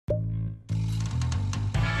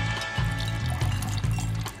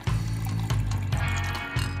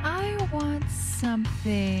Want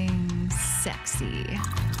something sexy.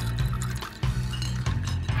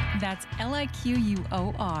 That's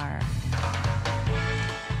Liquor.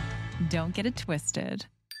 Don't get it twisted.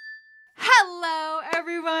 Hello,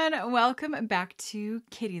 everyone. Welcome back to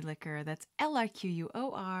Kitty Liquor. That's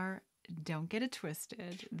Liquor. Don't get it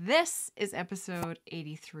twisted. This is episode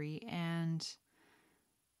 83, and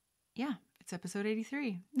yeah, it's episode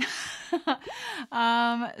 83.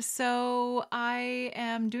 So I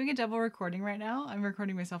am doing a double recording right now. I'm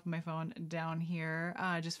recording myself on my phone down here,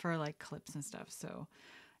 just for like clips and stuff. So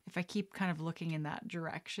if I keep kind of looking in that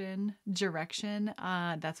direction,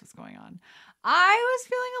 that's what's going on. I was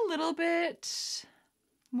feeling a little bit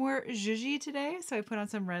more zhuzhy today, so I put on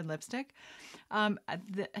some red lipstick.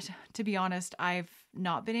 To be honest, I've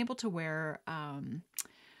not been able to wear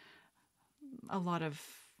a lot of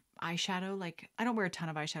eyeshadow. Like, I don't wear a ton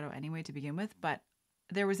of eyeshadow anyway to begin with, but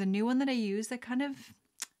there was a new one that I used that kind of,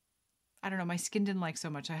 I don't know, my skin didn't like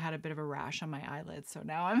so much. I had a bit of a rash on my eyelids, so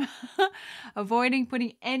now I'm avoiding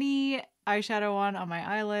putting any eyeshadow on my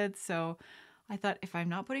eyelids. So I thought, if I'm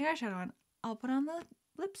not putting eyeshadow on, I'll put on the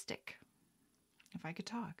lipstick. If I could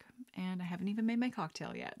talk. And I haven't even made my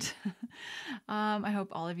cocktail yet. I hope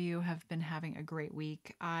all of you have been having a great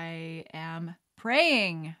week. I am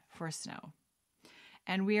praying for snow.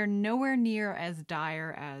 And we are nowhere near as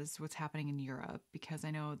dire as what's happening in Europe, because I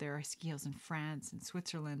know there are ski hills in France and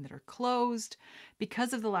Switzerland that are closed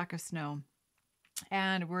because of the lack of snow.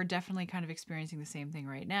 And we're definitely kind of experiencing the same thing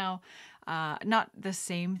right now. Not the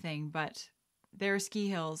same thing, but there are ski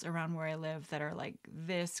hills around where I live that are like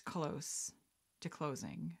this close to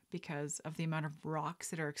closing because of the amount of rocks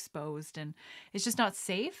that are exposed, and it's just not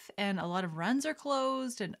safe, and a lot of runs are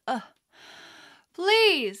closed, and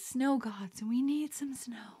please, snow gods, we need some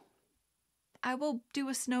snow. I will do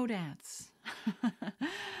a snow dance.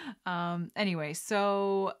 Anyway,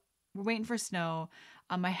 so we're waiting for snow.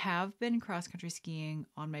 I have been cross-country skiing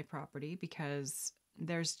on my property because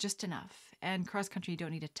there's just enough. And cross-country, you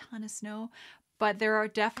don't need a ton of snow, but there are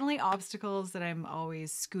definitely obstacles that I'm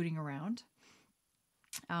always scooting around.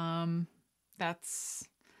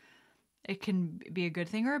 It can be a good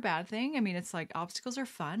thing or a bad thing. I mean, it's like obstacles are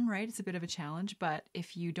fun, right? It's a bit of a challenge, but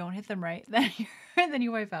if you don't hit them right, then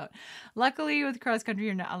you wipe out. Luckily with cross country,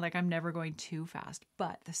 you're not like, I'm never going too fast.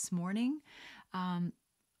 But this morning,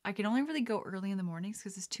 I can only really go early in the mornings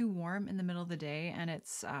because it's too warm in the middle of the day, and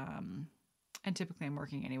it's and typically I'm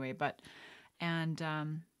working anyway, because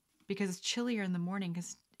it's chillier in the morning,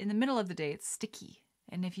 because in the middle of the day it's sticky.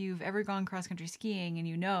 And if you've ever gone cross-country skiing and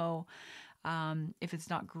you know, if it's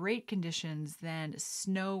not great conditions, then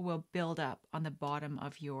snow will build up on the bottom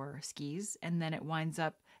of your skis, and then it winds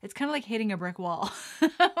up, it's kind of like hitting a brick wall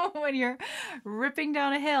when you're ripping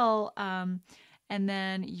down a hill, and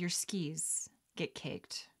then your skis get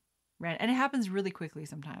caked. Right? And it happens really quickly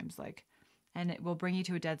sometimes, and it will bring you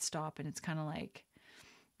to a dead stop, and it's kind of like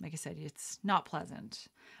I said, it's not pleasant.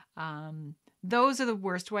 Those are the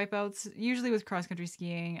worst wipeouts, usually with cross-country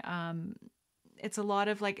skiing. It's a lot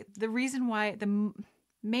of the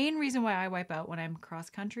main reason why I wipe out when I'm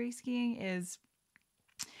cross-country skiing is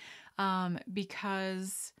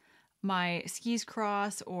because my skis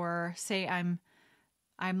cross, or say I'm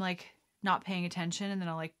like not paying attention, and then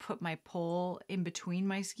I'll like put my pole in between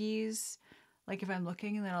my skis. Like if I'm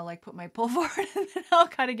looking, and then I'll like put my pole forward, and then I'll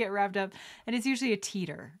kind of get wrapped up, and it's usually a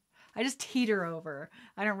teeter. I just teeter over.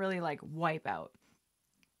 I don't really like wipe out.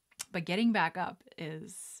 But getting back up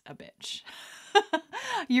is a bitch.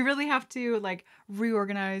 You really have to like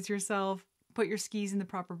reorganize yourself, put your skis in the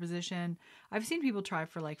proper position. I've seen people try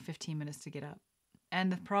for like 15 minutes to get up. And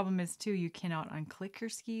the problem is too, you cannot unclick your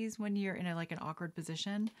skis when you're in an awkward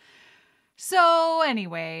position. So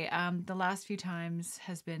anyway, the last few times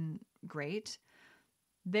has been great.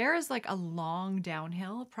 There's like a long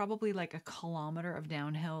downhill, probably like a kilometer of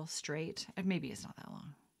downhill straight. Maybe it's not that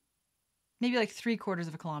long. Maybe like 3/4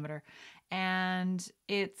 of a kilometer. And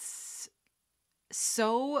it's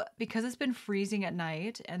because it's been freezing at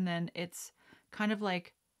night, and then it's kind of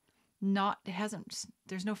like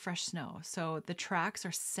there's no fresh snow. So the tracks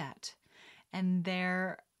are set and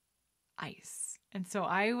they're ice. And so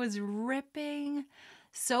I was ripping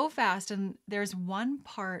so fast. And there's one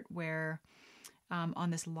part where on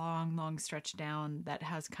this long stretch down that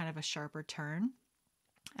has kind of a sharper turn.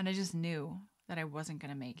 And I just knew that I wasn't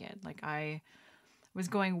going to make it. Like, I was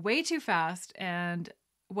going way too fast. And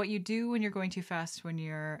what you do when you're going too fast when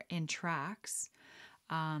you're in tracks,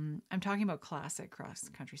 I'm talking about classic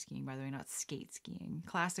cross-country skiing, by the way, not skate skiing.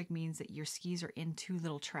 Classic means that your skis are in two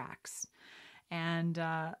little tracks. And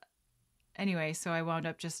anyway, so I wound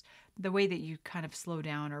up just the way that you kind of slow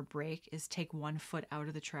down or brake is take one foot out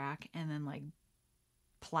of the track and then like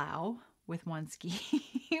plow with one ski.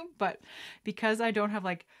 But because I don't have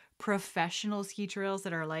like professional ski trails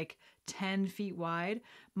that are like 10 feet wide,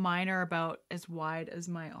 mine are about as wide as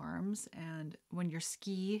my arms. And when your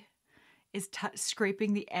ski is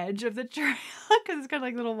scraping the edge of the trail because it's got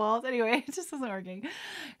like little walls. Anyway, it just wasn't working.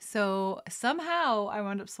 So somehow I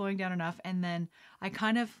wound up slowing down enough, and then I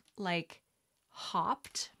kind of like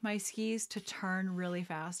hopped my skis to turn really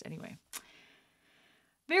fast. Anyway,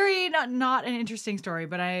 very not an interesting story,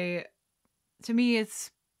 but to me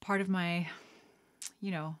it's part of my,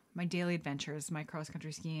 you know, my daily adventures, my cross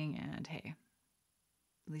country skiing, and hey,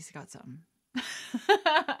 at least I got something.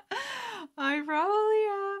 I probably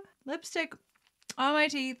have lipstick on my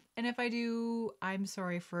teeth, and if I do, I'm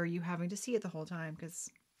sorry for you having to see it the whole time because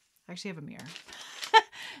I actually have a mirror.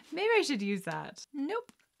 Maybe I should use that.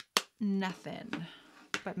 Nope, nothing.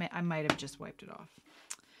 But I might have just wiped it off.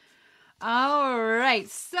 All right,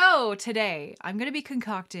 so today I'm going to be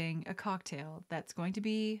concocting a cocktail that's going to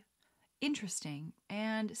be interesting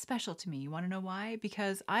and special to me. You want to know why?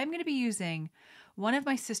 Because I'm going to be using one of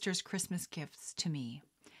my sister's Christmas gifts to me,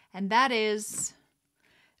 and that is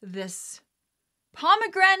this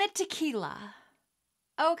pomegranate tequila.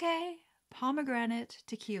 Okay, pomegranate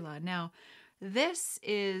tequila. Now, this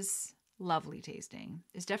is lovely tasting.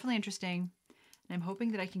 It's definitely interesting, and I'm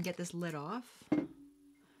hoping that I can get this lid off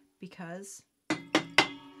because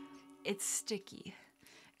it's sticky.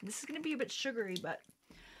 This is going to be a bit sugary, but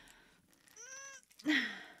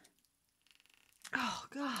oh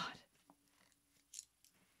God.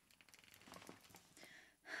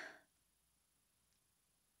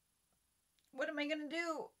 What am I going to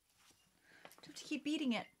do? I have to keep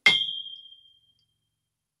beating it.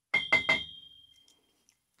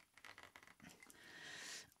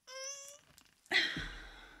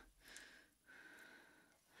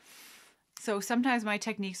 So sometimes my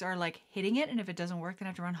techniques are like hitting it, and if it doesn't work, then I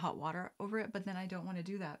have to run hot water over it. But then I don't want to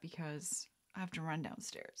do that because I have to run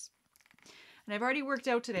downstairs. And I've already worked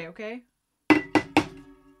out today, okay?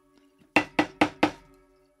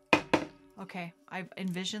 Okay, I'm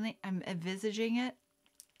envisaging it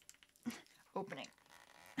opening.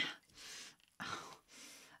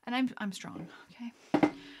 And I'm strong, okay?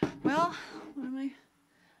 Well, what am I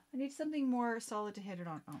need something more solid to hit it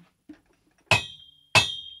on. Oh.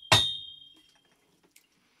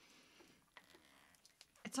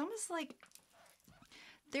 It's almost like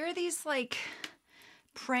there are these like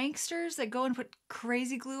pranksters that go and put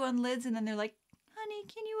crazy glue on lids, and then they're like, honey,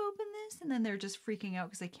 can you open this? And then they're just freaking out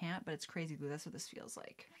because they can't, but it's crazy glue. That's what this feels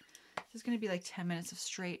like. This is going to be like 10 minutes of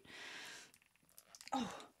straight. Oh.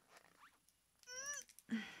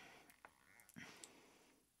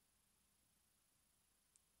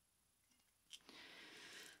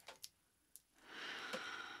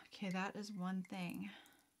 Okay, that is one thing.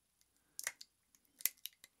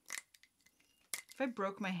 If I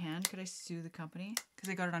broke my hand, could I sue the company? Because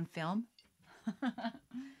I got it on film.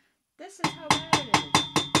 This is how bad it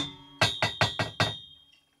is.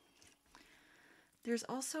 There's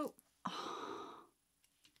also... Oh,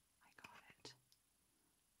 I got it.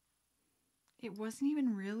 It wasn't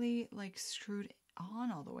even really like screwed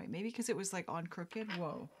on all the way. Maybe because it was like on crooked.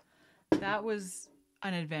 Whoa. That was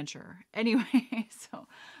an adventure. Anyway, so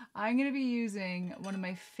I'm going to be using one of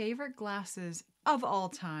my favorite glasses of all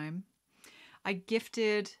time. I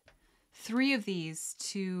gifted 3 of these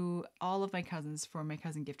to all of my cousins for my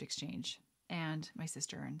cousin gift exchange, and my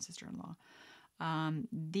sister and sister-in-law.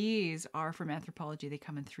 These are from Anthropologie. They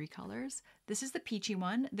come in 3 colors. This is the peachy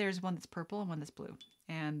one. There's one that's purple and one that's blue,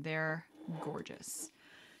 and they're gorgeous.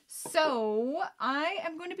 So I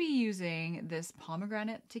am going to be using this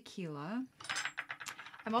pomegranate tequila.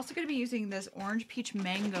 I'm also going to be using this orange peach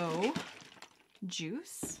mango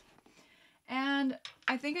juice. And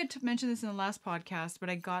I think I mentioned this in the last podcast, but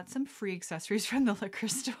I got some free accessories from the liquor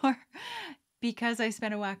store because I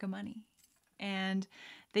spent a whack of money. And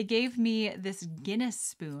they gave me this Guinness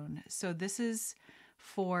spoon. So this is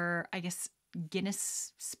for, I guess,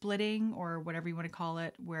 Guinness splitting or whatever you want to call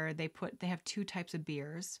it, where they have 2 types of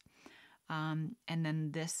beers. And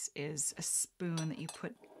then this is a spoon that you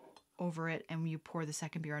put over it and you pour the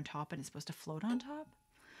second beer on top, and it's supposed to float on top.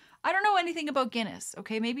 I don't know anything about Guinness,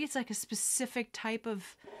 okay? Maybe it's like a specific type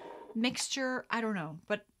of mixture. I don't know.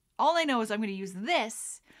 But all I know is I'm going to use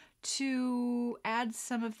this to add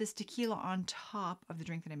some of this tequila on top of the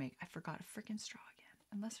drink that I make. I forgot a freaking straw again.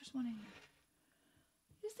 Unless there's one in here.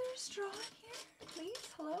 Is there a straw in here? Please?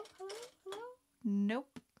 Hello? Hello? Hello?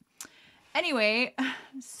 Nope. Anyway,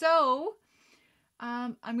 so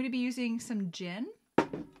I'm going to be using some gin.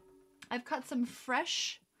 I've cut some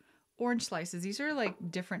fresh orange slices. These are like a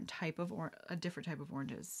different type of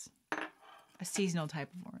oranges, a seasonal type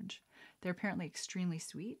of orange. They're apparently extremely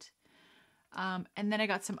sweet. And then I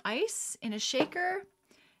got some ice in a shaker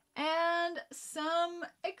and some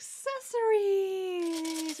accessories.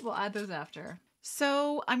 We'll add those after.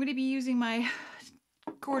 So I'm going to be using my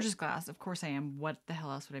gorgeous glass. Of course I am. What the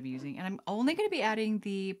hell else would I be using? And I'm only going to be adding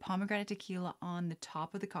the pomegranate tequila on the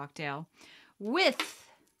top of the cocktail with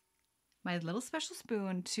my little special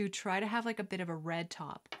spoon to try to have like a bit of a red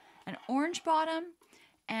top, an orange bottom,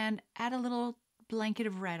 and add a little blanket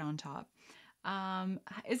of red on top.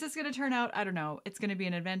 Is this going to turn out? I don't know. It's going to be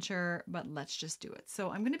an adventure, but let's just do it.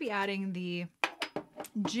 So I'm going to be adding the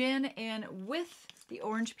gin in with the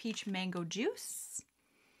orange peach mango juice.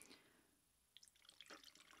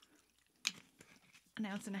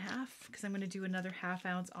 1.5 ounces, because I'm going to do another 1/2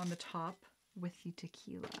 ounce on the top with the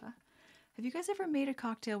tequila. Have you guys ever made a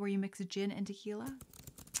cocktail where you mix gin and tequila?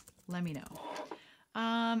 Let me know.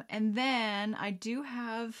 And then I do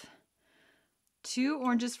have 2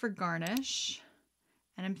 oranges for garnish,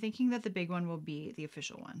 and I'm thinking that the big one will be the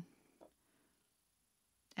official one.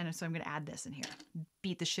 And so I'm going to add this in here.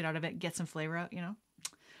 Beat the shit out of it, get some flavor out, you know.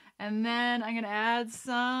 And then I'm going to add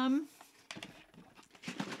some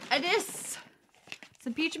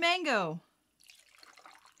some peach mango.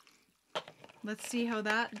 Let's see how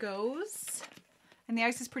that goes. And the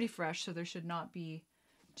ice is pretty fresh, so there should not be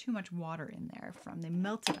too much water in there from the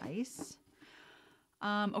melted ice.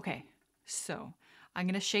 Okay, so I'm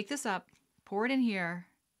going to shake this up, pour it in here.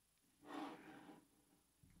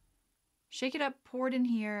 Shake it up, pour it in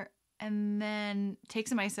here, and then take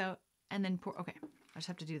some ice out, and then pour. Okay, I just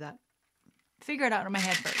have to do that. Figure it out in my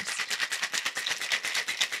head first.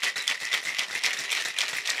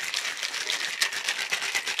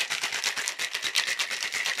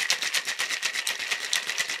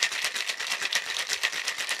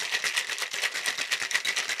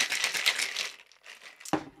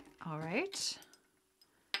 All right.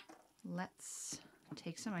 Let's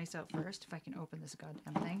take some ice out first, if I can open this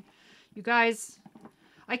goddamn thing. You guys,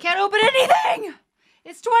 I can't open anything!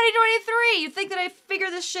 It's 2023! You'd think that I'd figure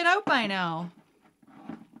this shit out by now.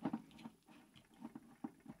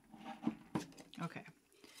 Okay.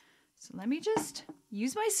 So let me just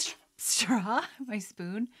use my straw, my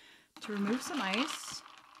spoon, to remove some ice.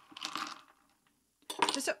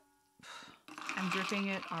 Just so... I'm dripping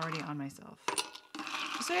it already on myself.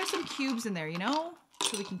 Just so I have some cubes in there, you know?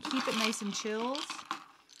 So we can keep it nice and chilled.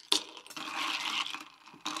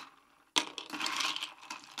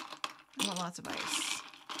 I want lots of ice.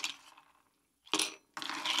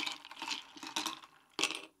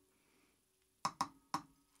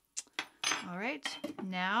 All right,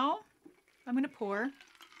 now I'm going to pour.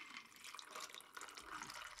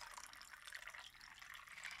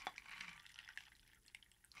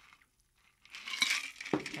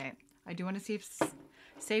 Okay, I do want to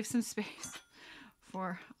save some space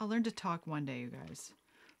for, I'll learn to talk one day, you guys,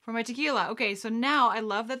 for my tequila. Okay, so now I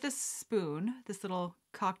love that this spoon, this little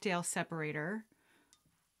cocktail separator,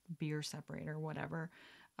 beer separator, whatever,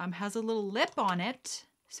 has a little lip on it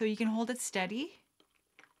so you can hold it steady.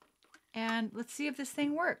 And let's see if this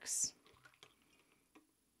thing works.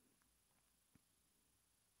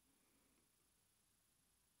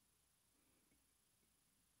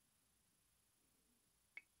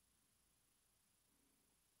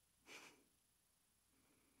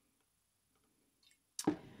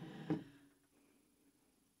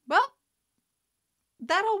 Well,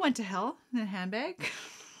 that all went to hell in a handbag.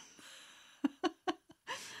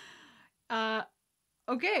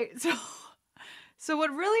 Okay, so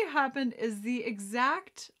what really happened is the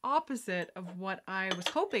exact opposite of what I was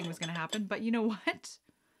hoping was going to happen. But you know what?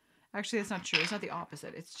 Actually, that's not true. It's not the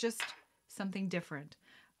opposite. It's just something different.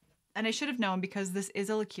 And I should have known, because this is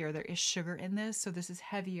a liqueur. There is sugar in this, so this is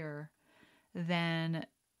heavier than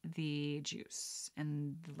the juice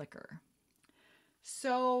and the liquor.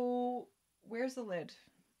 So where's the lid?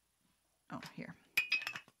 Oh, here.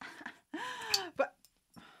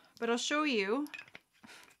 But I'll show you.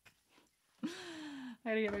 I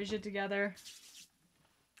gotta get my shit together.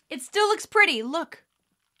 It still looks pretty. Look.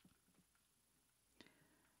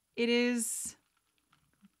 It is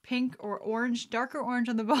pink or orange, darker orange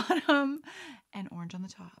on the bottom and orange on the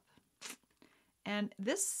top. And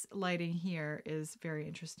this lighting here is very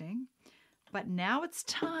interesting. But now it's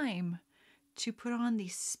time to put on the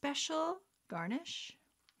special garnish.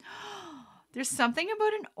 There's something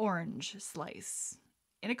about an orange slice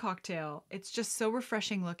in a cocktail. It's just so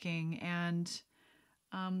refreshing looking. And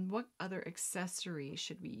what other accessory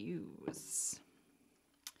should we use?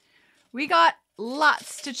 We got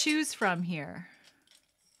lots to choose from here.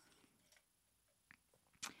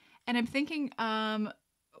 And I'm thinking,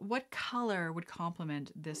 what color would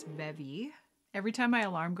complement this bevy? Every time my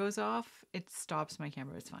alarm goes off, it stops my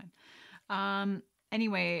camera. It's fine.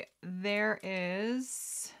 Anyway,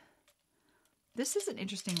 this is an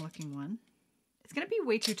interesting looking one. It's going to be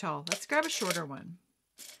way too tall. Let's grab a shorter one.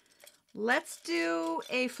 Let's do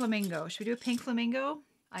a flamingo. Should we do a pink flamingo?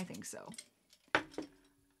 I think so.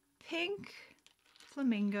 Pink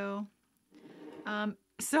flamingo.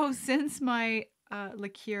 So since my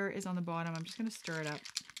liqueur is on the bottom, I'm just going to stir it up.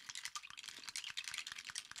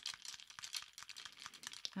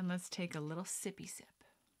 And let's take a little sippy sip.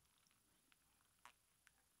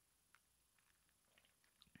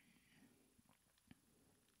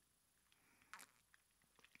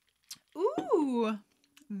 Ooh,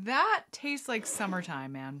 that tastes like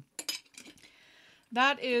summertime, man.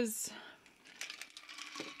 That is,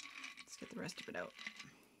 let's get the rest of it out.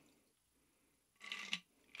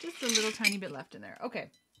 Just a little tiny bit left in there. Okay.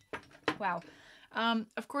 Wow.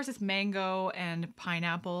 Of course, it's mango and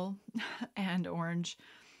pineapple and orange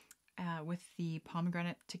with the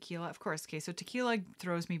pomegranate tequila. Of course. Okay. So tequila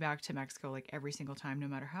throws me back to Mexico like every single time, no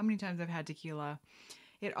matter how many times I've had tequila.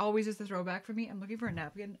 It always is the throwback for me. I'm looking for a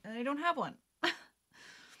napkin and I don't have one.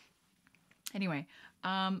 Anyway,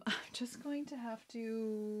 I'm just going to have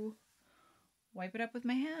to wipe it up with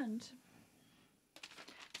my hand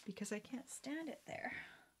because I can't stand it there.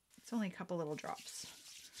 It's only a couple little drops.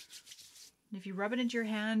 And if you rub it into your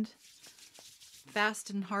hand fast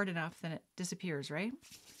and hard enough, then it disappears, right?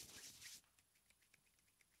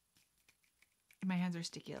 My hands are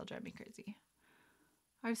sticky. It'll drive me crazy.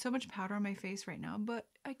 I have so much powder on my face right now, but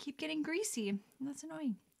I keep getting greasy, and that's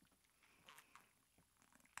annoying.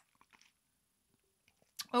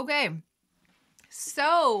 Okay,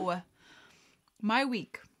 so my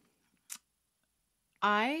week.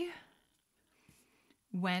 I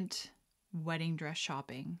went wedding dress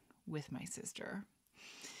shopping with my sister.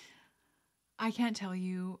 I can't tell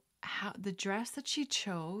you how the dress that she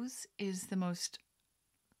chose is the most...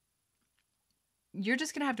 You're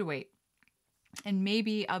just going to have to wait. And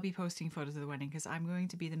maybe I'll be posting photos of the wedding because I'm going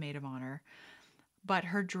to be the maid of honor. But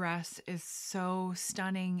her dress is so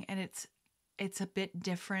stunning and it's a bit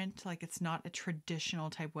different. Like it's not a traditional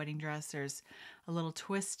type wedding dress. There's a little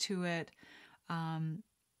twist to it.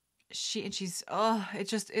 She's it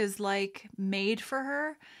just is like made for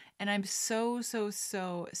her. And I'm so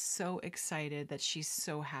excited that she's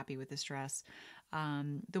so happy with this dress.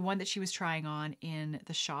 The one that she was trying on in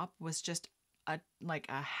the shop was just like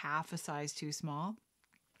a half a size too small.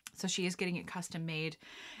 So she is getting it custom made.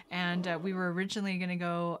 And we were originally going to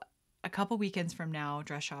go a couple weekends from now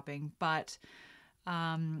dress shopping, but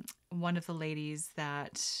one of the ladies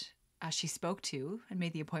that she spoke to and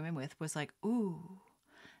made the appointment with was like, ooh,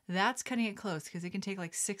 that's cutting it close because it can take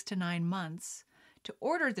like 6 to 9 months to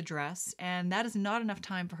order the dress, and that is not enough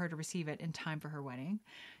time for her to receive it in time for her wedding.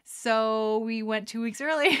 So we went 2 weeks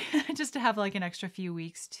early just to have like an extra few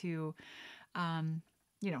weeks to a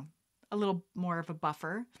little more of a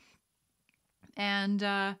buffer.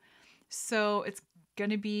 And so it's going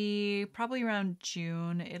to be probably around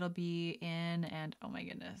June. It'll be in, and oh my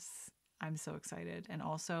goodness, I'm so excited. And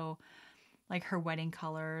also like her wedding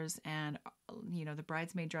colors and, the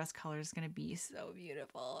bridesmaid dress color is going to be so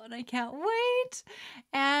beautiful and I can't wait.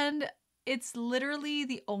 And it's literally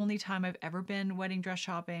the only time I've ever been wedding dress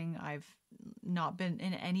shopping. I've not been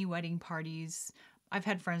in any wedding parties. I've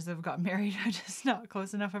had friends that have got married. I'm just not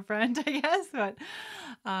close enough a friend, I guess. But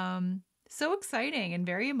so exciting and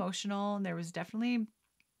very emotional. And there was definitely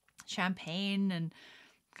champagne and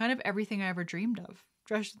kind of everything I ever dreamed of.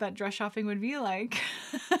 Dress shopping would be like.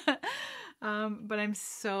 But I'm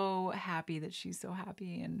so happy that she's so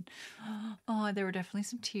happy. And there were definitely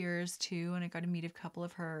some tears too. And I got to meet a couple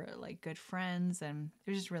of her like good friends. And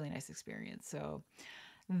it was just a really nice experience. So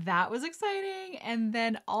that was exciting. And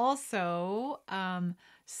then also,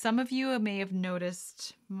 some of you may have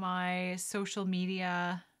noticed my social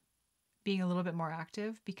media being a little bit more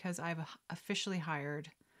active because I've officially hired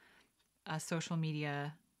a social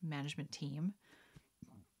media management team.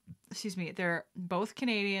 Excuse me. They're both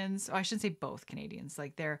Canadians. Oh, I shouldn't say both Canadians.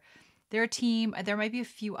 Like they're a team. There might be a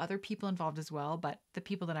few other people involved as well, but the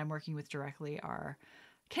people that I'm working with directly are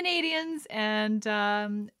Canadians, and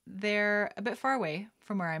they're a bit far away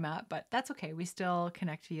from where I'm at, but that's okay. We still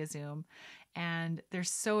connect via Zoom, and they're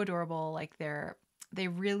so adorable. Like they're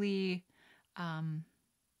really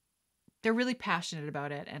passionate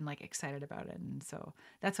about it and like excited about it, and so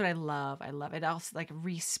that's what I love. I love it. Also like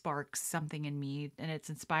re-sparks something in me, and it's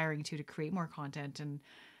inspiring too to create more content and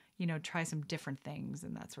try some different things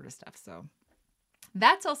and that sort of stuff. So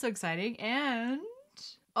that's also exciting. And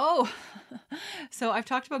Oh, so I've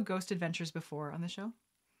talked about Ghost Adventures before on the show.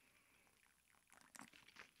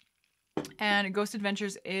 And Ghost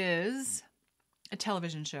Adventures is a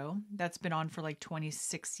television show that's been on for like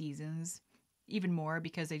 26 seasons, even more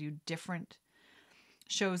because they do different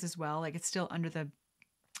shows as well. Like it's still under the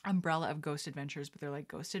umbrella of Ghost Adventures, but they're like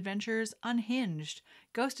Ghost Adventures Unhinged,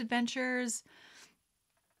 Ghost Adventures,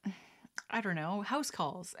 I don't know, House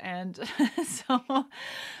Calls. And so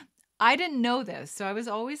I didn't know this. So I was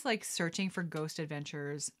always like searching for Ghost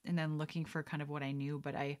Adventures and then looking for kind of what I knew,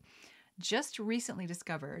 but I just recently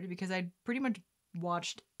discovered, because I pretty much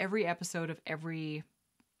watched every episode of every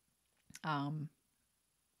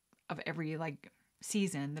like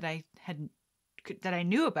season that I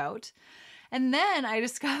knew about. And then I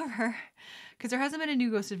discover, because there hasn't been a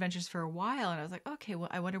new Ghost Adventures for a while, and I was like, okay, well,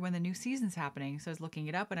 I wonder when the new season's happening. So I was looking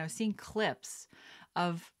it up, and I was seeing clips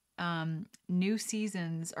of new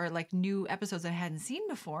seasons or like new episodes I hadn't seen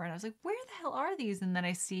before, and I was like, where the hell are these? And then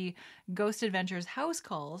I see Ghost Adventures House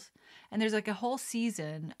Calls, and there's like a whole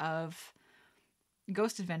season of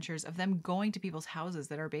Ghost Adventures of them going to people's houses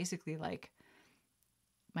that are basically like,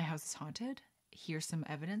 my house is haunted. Here's some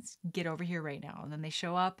evidence. Get over here right now. And then they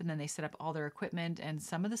show up and then they set up all their equipment, and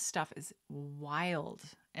some of the stuff is wild.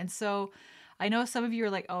 And so I know some of you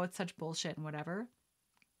are like, oh, it's such bullshit and whatever.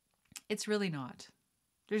 It's really not.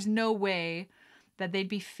 There's no way that they'd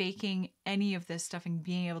be faking any of this stuff and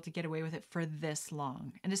being able to get away with it for this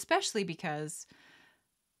long. And especially because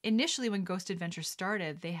initially when Ghost Adventures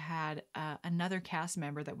started, they had another cast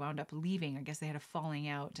member that wound up leaving. I guess they had a falling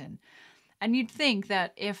out, and you'd think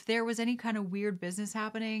that if there was any kind of weird business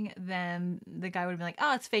happening, then the guy would be like,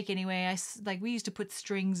 oh, it's fake anyway. We used to put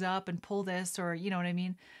strings up and pull this, or you know what I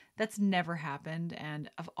mean? That's never happened. And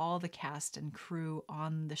of all the cast and crew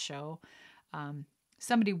on the show,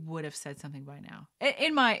 somebody would have said something by now,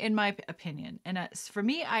 in my opinion. And for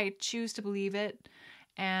me, I choose to believe it.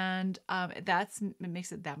 And it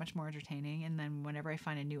makes it that much more entertaining. And then whenever I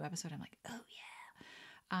find a new episode, I'm like, oh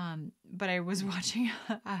yeah. But I was watching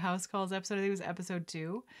a House Calls episode. I think it was episode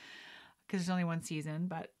 2, because there's only one season,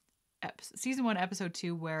 but season 1, episode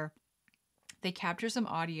 2, where they capture some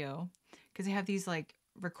audio, because they have these like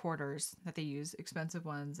recorders that they use, expensive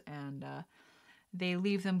ones, and they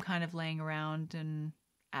leave them kind of laying around and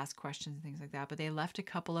ask questions and things like that. But they left a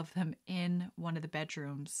couple of them in one of the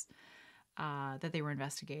bedrooms that they were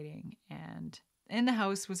investigating, and in the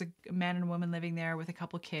house was a man and a woman living there with a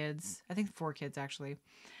couple kids. I think 4 kids actually.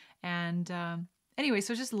 And anyway,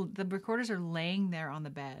 so just the recorders are laying there on the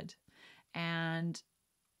bed, and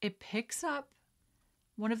it picks up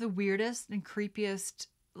one of the weirdest and creepiest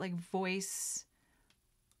like voice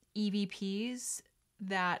EVPs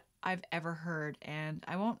that I've ever heard. And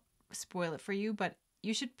I won't spoil it for you, but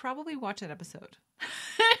you should probably watch that episode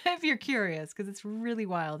if you're curious, because it's really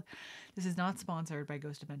wild. This is not sponsored by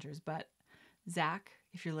Ghost Adventures, but Zach,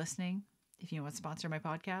 if you're listening, if you want to sponsor my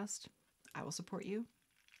podcast, I will support you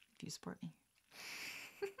if you support me.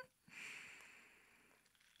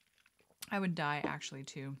 I would die actually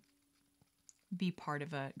to be part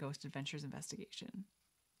of a Ghost Adventures investigation.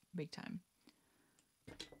 Big time.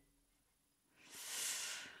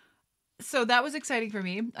 So that was exciting for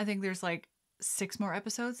me. I think there's like 6 more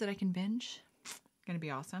episodes that I can binge. Gonna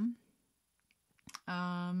be awesome.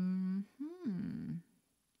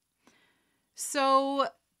 So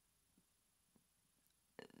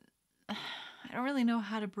I don't really know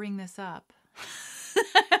how to bring this up.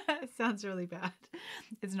 It sounds really bad.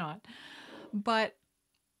 It's not. But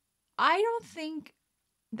I don't think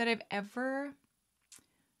that I've ever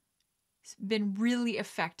been really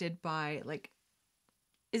affected by, like,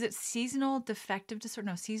 is it seasonal affective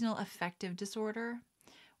disorder? No, seasonal affective disorder,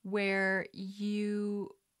 where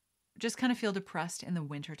you just kind of feel depressed in the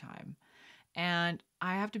wintertime. And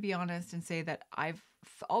I have to be honest and say that I've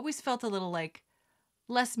always felt a little like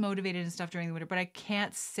less motivated and stuff during the winter, but I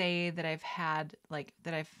can't say that I've had like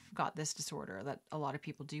that I've got this disorder that a lot of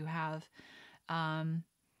people do have.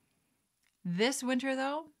 This winter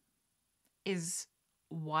though is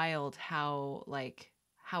wild how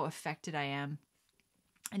affected I am.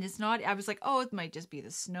 And it's not, I was like, oh, it might just be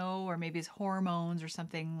the snow or maybe it's hormones or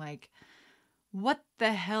something. Like, what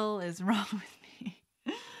the hell is wrong with me?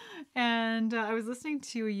 And I was listening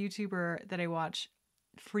to a YouTuber that I watch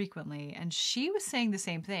frequently, and she was saying the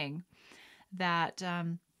same thing, that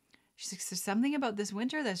she's like, there's something about this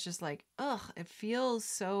winter that's just like, ugh, it feels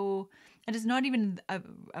so, and it's not even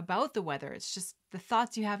about the weather. It's just the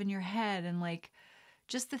thoughts you have in your head and like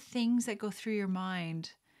just the things that go through your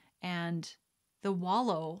mind and the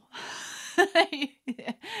wallow.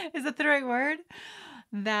 Is that the right word?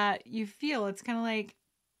 That you feel. It's kind of like,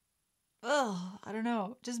 I don't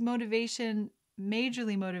know, just motivation,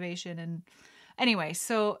 majorly motivation. And anyway,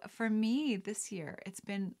 so for me this year, it's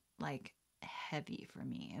been like heavy for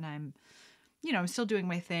me. And I'm still doing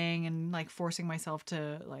my thing and like forcing myself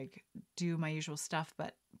to like do my usual stuff,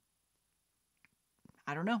 but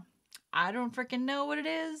I don't know. I don't freaking know what it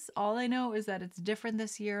is. All I know is that it's different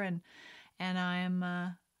this year, and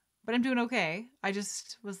but I'm doing okay. I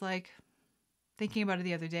just was like thinking about it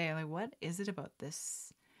the other day. I'm like, what is it about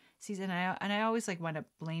this season? And I always like wind up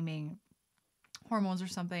blaming hormones or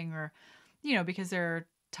something, or because there are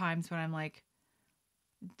times when I'm like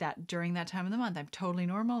that during that time of the month I'm totally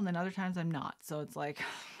normal, and then other times I'm not. So it's like,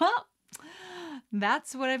 well,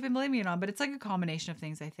 that's what I've been blaming it on. But it's like a combination of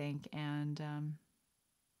things, I think. And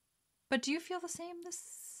but do you feel the same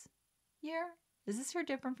this year? Is this year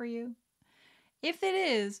different for you? If it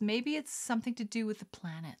is, maybe it's something to do with the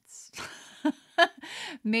planets.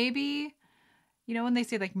 Maybe, when they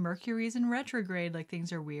say like Mercury's in retrograde, like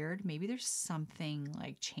things are weird, maybe there's something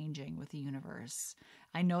like changing with the universe.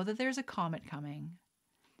 I know that there's a comet coming.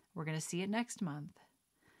 We're going to see it next month.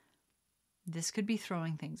 This could be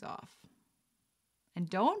throwing things off. And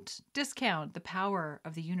don't discount the power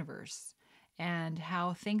of the universe and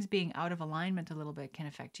how things being out of alignment a little bit can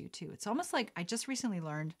affect you too. It's almost like I just recently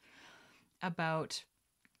learned about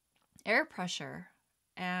air pressure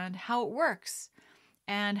and how it works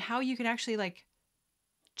and how you can actually like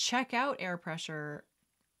check out air pressure,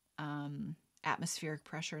 atmospheric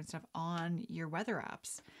pressure and stuff on your weather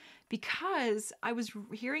apps. Because I was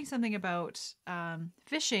hearing something about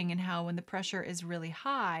fishing and how when the pressure is really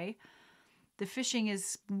high, the fishing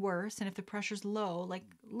is worse. And if the pressure's low, like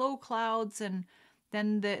low clouds, and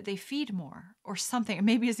then they feed more or something.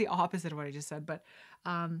 Maybe it's the opposite of what I just said, but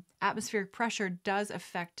atmospheric pressure does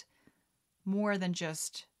affect more than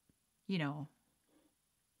just,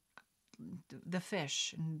 the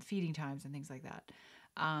fish and feeding times and things like that.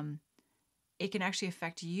 It can actually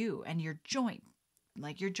affect you and your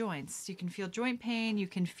joints. You can feel joint pain. You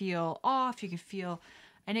can feel off. You can feel,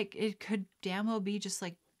 and it could damn well be just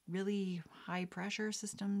like really high pressure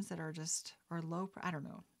systems that are just, or low, I don't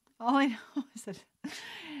know. All I know is that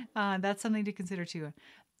that's something to consider too.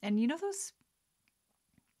 And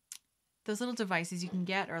those little devices you can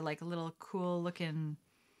get are like a little cool looking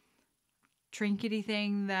trinkety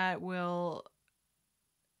thing that will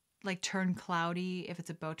like turn cloudy if it's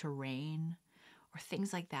about to rain or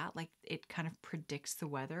things like that. Like it kind of predicts the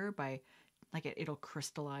weather by like it'll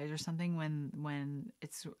crystallize or something when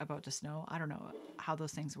it's about to snow. I don't know how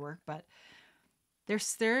those things work, but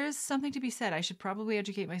there's something to be said. I should probably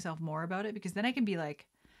educate myself more about it, because then I can be like,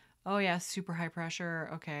 oh yeah, super high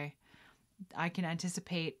pressure. Okay. I can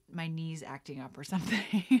anticipate my knees acting up or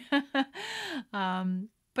something.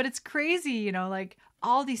 But it's crazy, like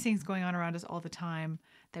all these things going on around us all the time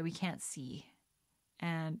that we can't see.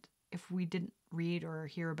 And if we didn't read or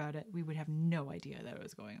hear about it, we would have no idea that it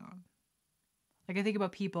was going on. Like I think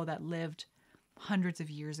about people that lived hundreds of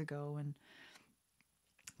years ago and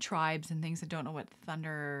tribes and things that don't know what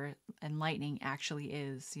thunder and lightning actually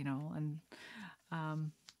is, and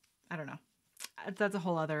I don't know. That's a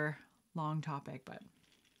whole other long topic, but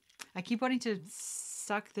I keep wanting to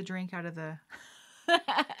suck the drink out of the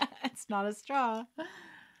it's not a straw.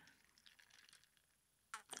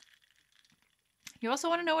 You also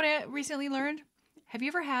want to know what I recently learned? Have you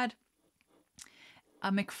ever had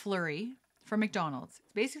a McFlurry from McDonald's?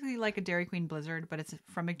 It's basically like a Dairy Queen Blizzard, but it's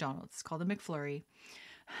from McDonald's. It's called a McFlurry.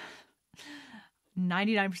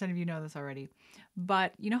 99% of you know this already.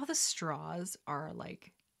 But you know how the straws are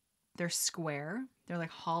like, they're square? They're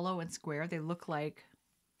like hollow and square. They look like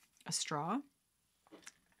a straw.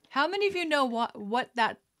 How many of you know what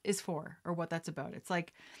that is for or what that's about? It's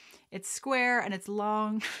like, it's square and it's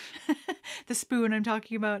long. The spoon I'm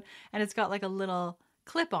talking about. And it's got like a little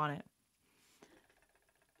clip on it.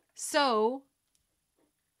 So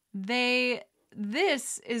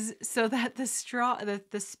this is so that the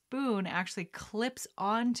spoon actually clips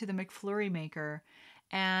onto the McFlurry maker,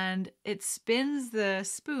 and it spins the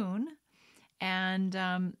spoon.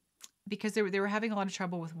 And because they were having a lot of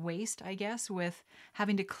trouble with waste, I guess, with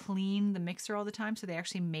having to clean the mixer all the time, so they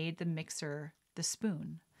actually made the mixer the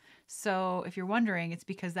spoon. So if you're wondering, it's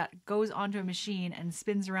because that goes onto a machine and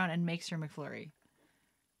spins around and makes your McFlurry.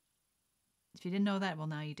 If you didn't know that, well,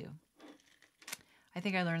 now you do. I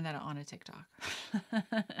think I learned that on a TikTok.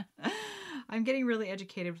 I'm getting really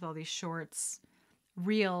educated with all these shorts,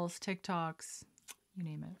 reels, TikToks, you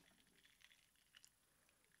name it.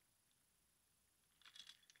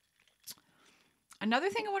 Another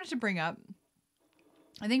thing I wanted to bring up,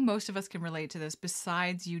 I think most of us can relate to this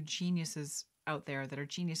besides you geniuses out there that are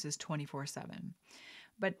geniuses 24/7.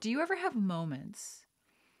 But do you ever have moments,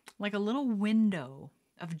 like a little window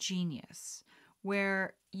of genius,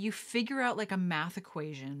 where you figure out like a math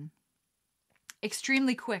equation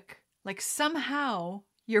extremely quick? Like somehow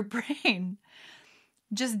your brain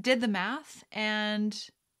just did the math and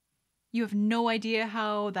you have no idea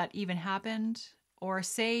how that even happened. Or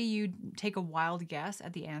say you take a wild guess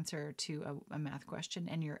at the answer to a math question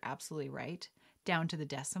and you're absolutely right, down to the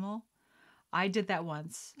decimal. I did that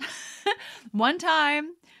once. One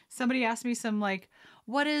time, somebody asked me some like,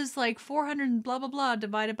 what is like 400 and blah, blah, blah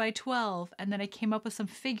divided by 12? And then I came up with some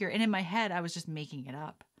figure. And in my head, I was just making it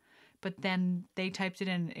up. But then they typed it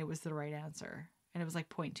in, it was the right answer. And it was like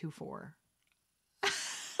 0.24.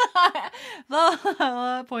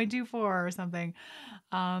 0.24 or something.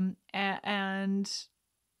 And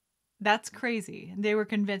that's crazy. They were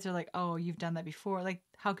convinced. They're like, oh, you've done that before. Like,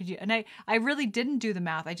 how could you? And I really didn't do the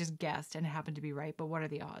math. I just guessed and it happened to be right. But what are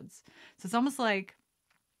the odds? So it's almost like,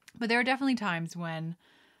 but there are definitely times when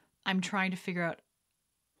I'm trying to figure out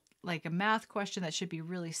like a math question that should be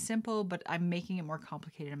really simple, but I'm making it more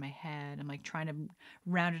complicated in my head. I'm like trying to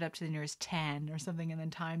round it up to the nearest 10 or something and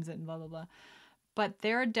then times it and blah, blah, blah. But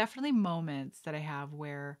there are definitely moments that I have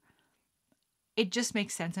where it just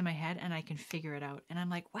makes sense in my head and I can figure it out. And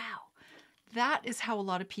I'm like, wow, that is how a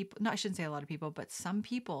lot of people, no, I shouldn't say a lot of people, but some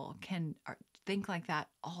people can think like that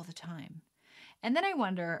all the time. And then I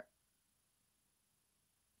wonder,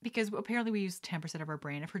 because apparently we use 10% of our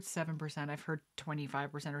brain. I've heard 7%. I've heard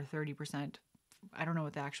 25% or 30%. I don't know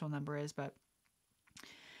what the actual number is, but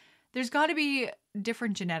there's got to be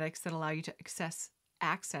different genetics that allow you to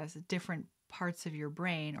access different parts of your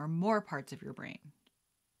brain or more parts of your brain.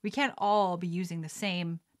 We can't all be using the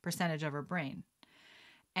same percentage of our brain.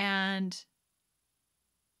 And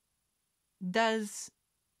does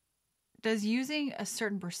using a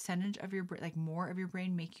certain percentage of your brain, like more of your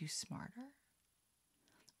brain, make you smarter?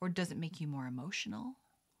 Or does it make you more emotional?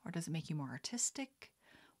 Or does it make you more artistic?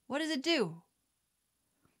 What does it do?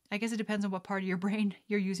 I guess it depends on what part of your brain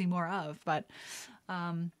you're using more of. But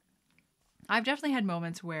I've definitely had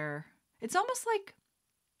moments where it's almost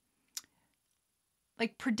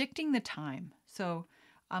like predicting the time. So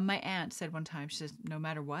my aunt said one time, she says, no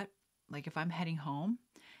matter what, like if I'm heading home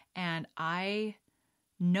and I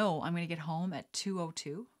know I'm going to get home at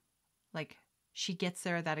 2:02, like she gets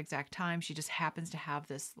there at that exact time. She just happens to have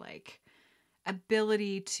this like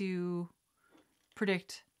ability to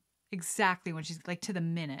predict exactly when she's like to the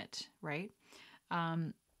minute, right?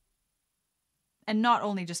 And not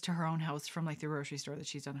only just to her own house from like the grocery store that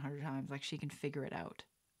she's done 100 times, like she can figure it out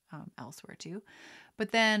elsewhere too.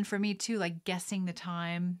 But then for me too, like guessing the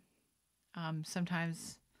time,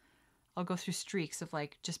 sometimes I'll go through streaks of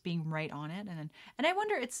like just being right on it. And I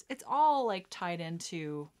wonder, it's all like tied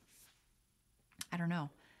into, I don't know,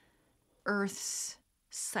 Earth's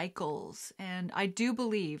cycles. And I do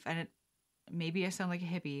believe, and maybe I sound like a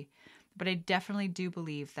hippie, but I definitely do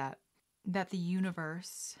believe that the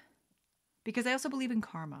universe, because I also believe in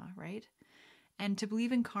karma, right? And to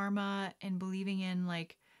believe in karma and believing in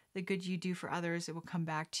like the good you do for others, it will come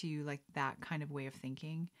back to you, like that kind of way of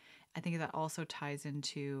thinking. I think that also ties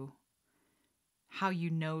into how you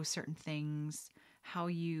know certain things, how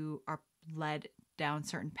you are led down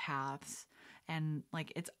certain paths, and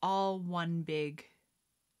like it's all one big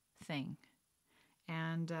thing.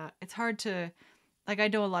 And it's hard to, like, I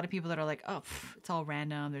know a lot of people that are like, oh, it's all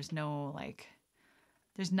random. There's no like,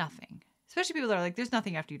 there's nothing. Especially people that are like, there's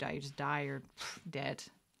nothing after you die. You just die, you're dead.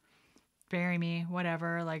 Bury me,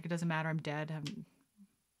 whatever. Like, it doesn't matter. I'm dead.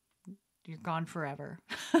 You're gone forever.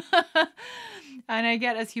 And I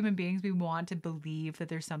get, as human beings, we want to believe that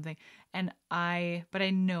there's something. But I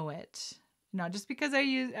know it. Not just because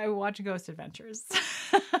I watch Ghost Adventures.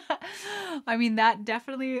 I mean, that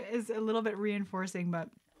definitely is a little bit reinforcing, but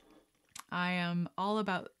I am all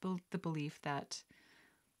about the belief that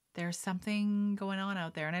there's something going on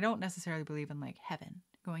out there. And I don't necessarily believe in like heaven,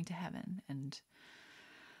 going to heaven and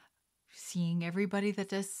seeing everybody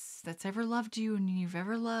that's ever loved you and you've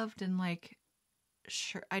ever loved. And like,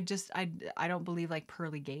 sure, I don't believe like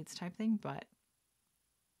pearly gates type thing, but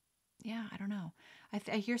yeah, I don't know.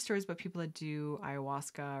 I hear stories about people that do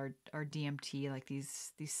ayahuasca or DMT, like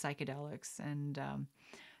these psychedelics, and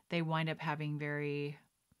they wind up having very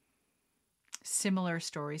similar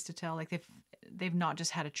stories to tell. Like they've not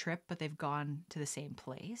just had a trip, but they've gone to the same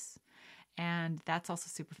place, and that's also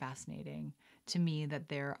super fascinating to me. That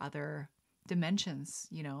there are other dimensions,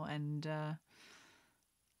 and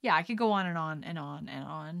yeah, I could go on and on and on and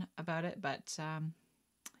on about it, but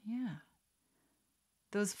yeah.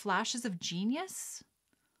 Those flashes of genius,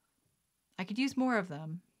 I could use more of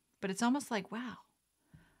them, but it's almost like, wow,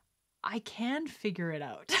 I can figure it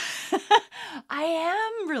out. I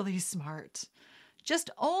am really smart. Just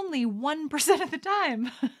only 1% of the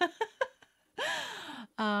time.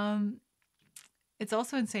 It's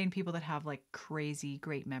also insane people that have like crazy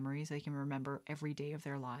great memories. They can remember every day of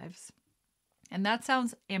their lives. And that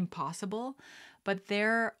sounds impossible, but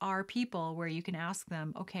there are people where you can ask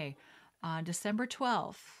them, okay, December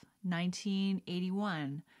 12th,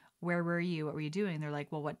 1981, where were you? What were you doing? They're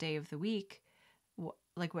like, well, what day of the week?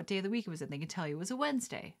 What day of the week was it? They can tell you it was a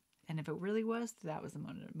Wednesday. And if it really was, that was a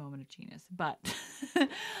moment of genius. But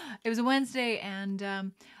it was a Wednesday,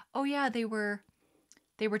 and oh yeah, they were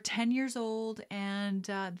 10 years old, and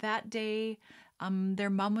that day, their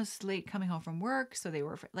mom was late coming home from work, so they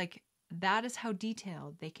were like, that is how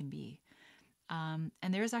detailed they can be. And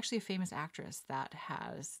there's actually a famous actress that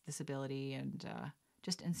has this ability and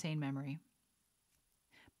just insane memory.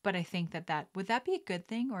 But I think that would that be a good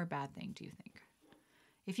thing or a bad thing, do you think?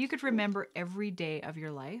 If you could remember every day of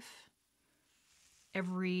your life,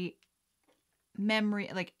 every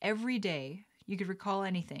memory, like every day, you could recall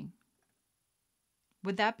anything.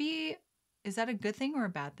 Is that a good thing or a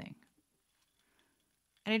bad thing?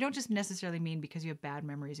 And I don't just necessarily mean because you have bad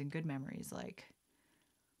memories and good memories. Like,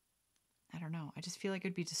 I don't know. I just feel like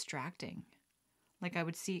it'd be distracting. Like I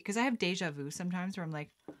would see, because I have deja vu sometimes where I'm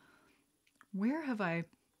like, where have I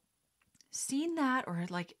seen that? Or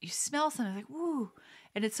like you smell something like, woo.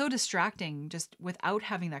 And it's so distracting just without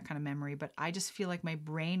having that kind of memory. But I just feel like my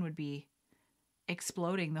brain would be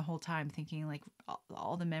exploding the whole time thinking like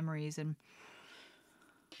all the memories and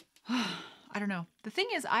I don't know. The thing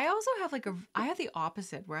is, I also have I have the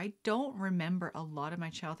opposite where I don't remember a lot of my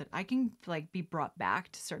childhood. I can like be brought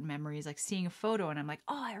back to certain memories, like seeing a photo and I'm like,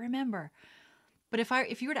 oh, I remember. But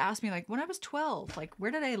if you were to ask me like when I was 12, like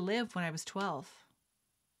where did I live when I was 12?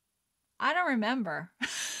 I don't remember.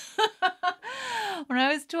 When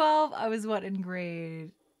I was 12, I was in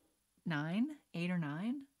grade 9, 8 or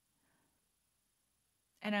 9?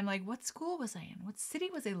 And I'm like, what school was I in? What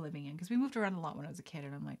city was I living in? Because we moved around a lot when I was a kid.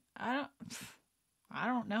 And I'm like, I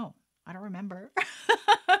don't know. I don't remember.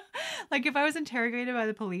 Like if I was interrogated by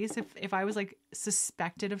the police, if I was like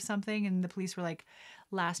suspected of something and the police were like,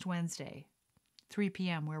 last Wednesday, 3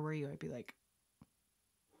 p.m., where were you? I'd be like,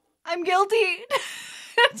 I'm guilty.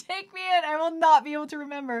 Take me in. I will not be able to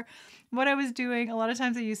remember what I was doing. A lot of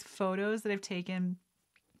times I use photos that I've taken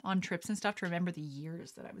on trips and stuff to remember the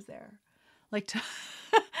years that I was there. Like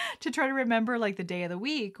to try to remember like the day of the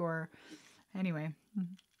week or anyway.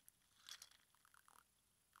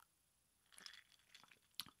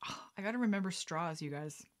 Oh, I got to remember straws, you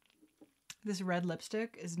guys. This red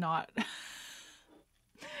lipstick is not,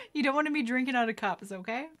 you don't want to be drinking out of cups,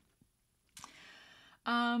 okay?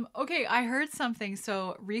 Okay, I heard something.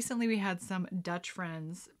 So recently we had some Dutch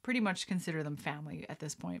friends, pretty much consider them family at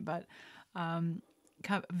this point, but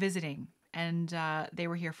visiting. And they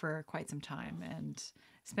were here for quite some time and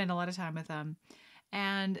spent a lot of time with them.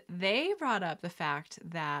 And they brought up the fact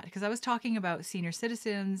that, because I was talking about senior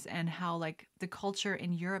citizens and how like the culture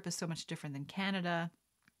in Europe is so much different than Canada,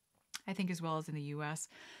 I think as well as in the US,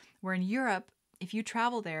 where in Europe, if you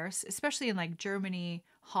travel there, especially in like Germany,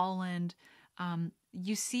 Holland,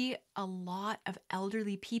 you see a lot of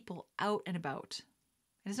elderly people out and about.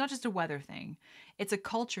 And it's not just a weather thing, it's a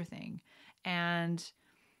culture thing. And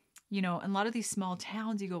you know, in a lot of these small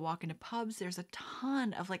towns, you go walk into pubs, there's a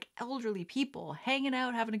ton of like elderly people hanging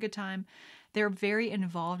out, having a good time. They're very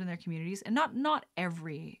involved in their communities, and not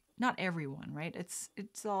everyone, right?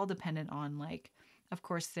 It's all dependent on like, of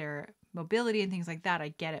course, their mobility and things like that.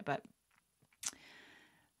 I get it, but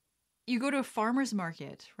you go to a farmer's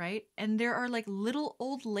market, right? And there are like little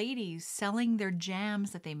old ladies selling their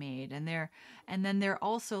jams that they made, and then there are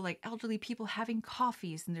also like elderly people having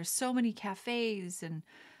coffees, and there's so many cafes and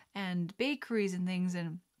bakeries and things,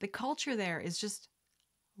 and the culture there is just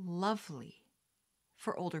lovely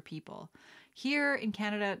for older people. Here in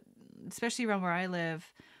Canada, especially around where I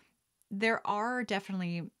live, there are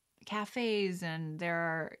definitely cafes and there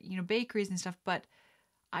are, you know, bakeries and stuff, but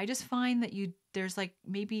I just find that there's like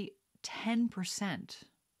maybe 10%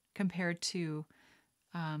 compared to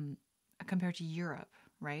Europe,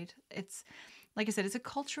 right? It's like I said, it's a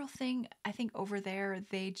cultural thing. I think over there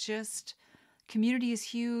community is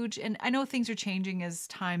huge, and I know things are changing as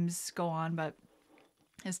times go on, but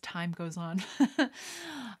as time goes on.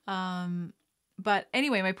 But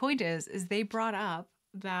anyway, my point is they brought up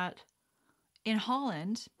that in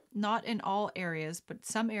Holland, not in all areas, but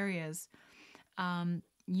some areas,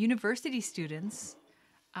 university students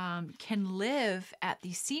can live at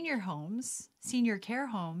these senior care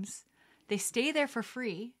homes. They stay there for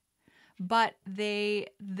free, but the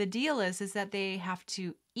deal is that they have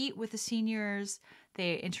to eat with the seniors.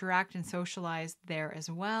 They interact and socialize there as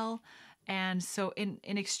well. And so in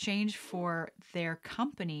exchange for their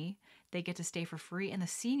company, they get to stay for free, and the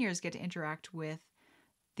seniors get to interact with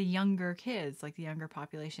the younger kids, like the younger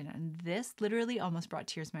population. And this literally almost brought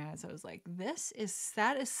tears to my eyes. I was like,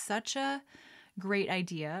 that is such a great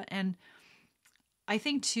idea. And I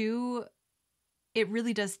think too, it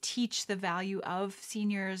really does teach the value of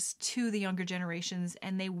seniors to the younger generations,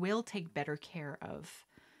 and they will take better care of,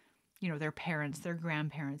 their parents, their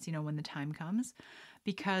grandparents, when the time comes,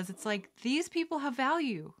 because it's like, these people have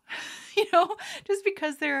value, just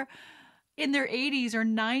because they're in their 80s or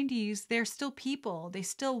 90s, they're still people. They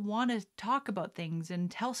still want to talk about things and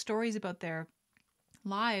tell stories about their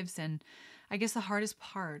lives. And I guess the hardest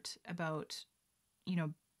part about,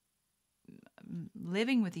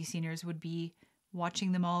 living with these seniors would be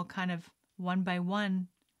watching them all kind of one by one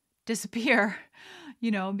disappear,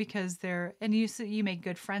 because you make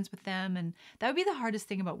good friends with them. And that would be the hardest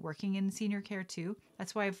thing about working in senior care too.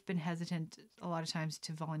 That's why I've been hesitant a lot of times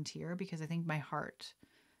to volunteer, because I think my heart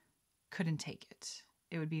couldn't take it.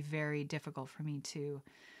 It would be very difficult for me to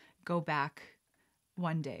go back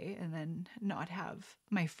one day and then not have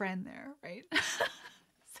my friend there, right?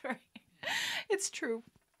 Sorry. It's true.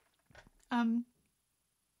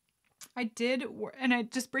 I did, and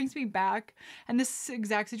it just brings me back, and this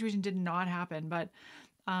exact situation did not happen, but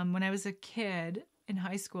when I was a kid in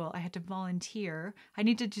high school, I had to volunteer. I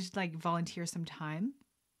needed to just volunteer some time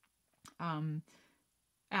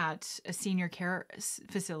at a senior care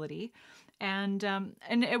facility. And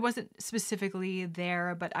it wasn't specifically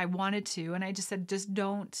there, but I wanted to. And I just said, just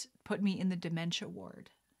don't put me in the dementia ward,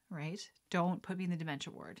 right? Don't put me in the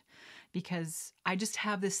dementia ward, because I just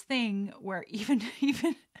have this thing where even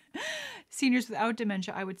seniors without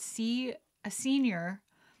dementia, I would see a senior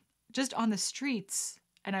just on the streets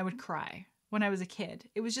and I would cry when I was a kid.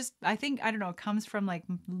 It was just, I don't know, it comes from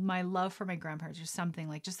my love for my grandparents or something.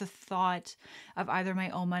 Just the thought of either my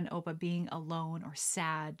Oma and Opa being alone or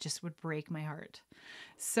sad just would break my heart.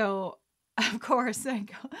 So of course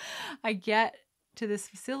I get to this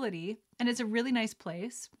facility, and it's a really nice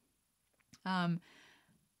place.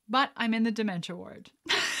 But I'm in the dementia ward.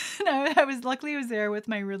 Luckily I was there with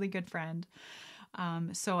my really good friend.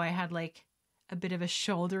 So I had a bit of a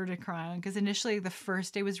shoulder to cry on, because initially the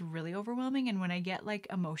first day was really overwhelming. And when I get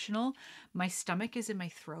emotional, my stomach is in my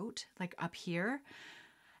throat, up here.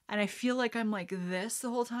 And I feel like I'm this the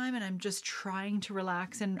whole time, and I'm just trying to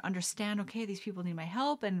relax and understand, okay, these people need my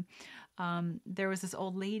help. And there was this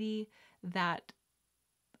old lady that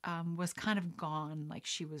was kind of gone.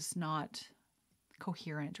 She was not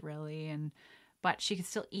coherent really, but she could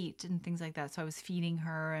still eat and things like that. So I was feeding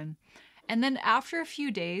her, and then after a few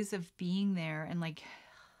days of being there and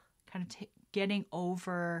kind of getting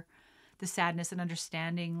over the sadness and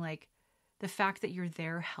understanding the fact that you're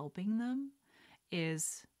there helping them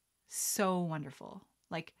is so wonderful.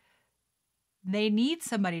 They need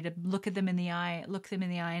somebody to look them in the eye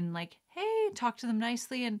and hey, talk to them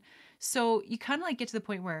nicely. And so you kind of get to the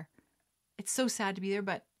point where it's so sad to be there,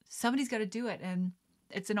 but somebody's got to do it. And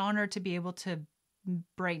it's an honor to be able to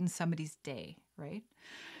brighten somebody's day, right?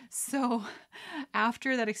 So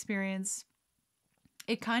after that experience,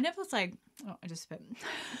 it kind of was I just spit.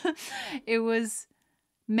 It was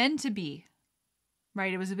meant to be,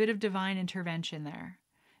 right? It was a bit of divine intervention there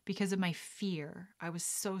because of my fear. I was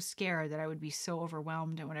so scared that I would be so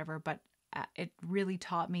overwhelmed and whatever, but it really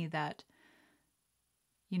taught me that,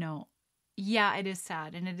 yeah, it is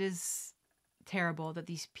sad and it is terrible that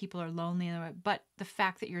these people are lonely, but the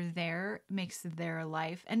fact that you're there makes their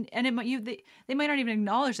life, and they might not even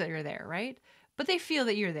acknowledge that you're there, right? But they feel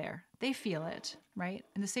that you're there. They feel it, right?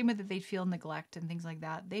 And the same way that they feel neglect and things like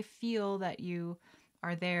that, they feel that you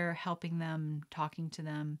are there helping them, talking to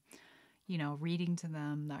them, reading to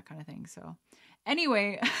them, that kind of thing. So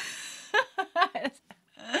anyway,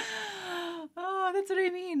 oh, that's what I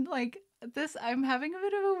mean. I'm having a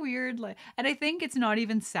bit of a weird, and I think it's not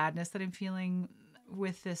even sadness that I'm feeling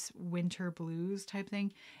with this winter blues type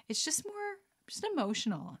thing. It's just more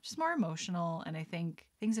emotional. And I think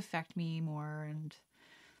things affect me more. And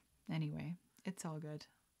anyway, it's all good.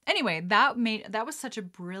 Anyway, that was such a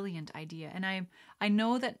brilliant idea. And I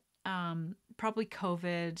know that probably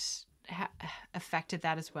COVID affected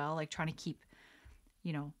that as well. Trying to keep,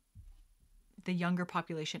 the younger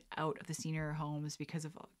population out of the senior homes because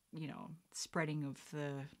of, spreading of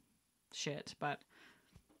the shit. But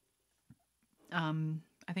I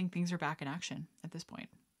think things are back in action at this point.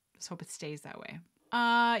 Just hope it stays that way.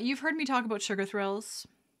 You've heard me talk about Sugar Thrills,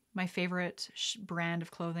 my favorite brand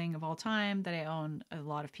of clothing of all time that I own a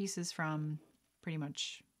lot of pieces from, pretty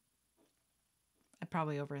much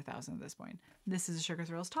probably over 1,000 at this point. This is a Sugar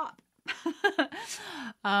Thrills top.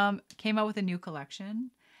 Came out with a new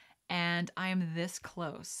collection, and I am this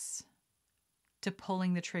close to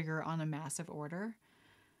pulling the trigger on a massive order.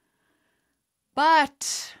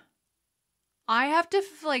 But I have to,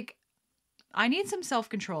 I need some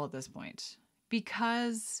self-control at this point,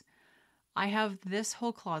 because I have this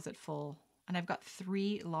whole closet full, and I've got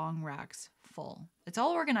 3 long racks full. It's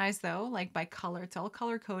all organized though, like by color. It's all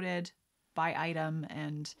color coded by item,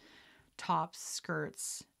 and tops,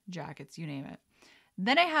 skirts, jackets, you name it.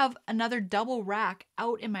 Then I have another double rack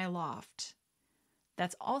out in my loft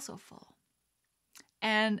that's also full.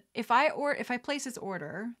 And if I place this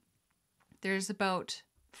order, there's about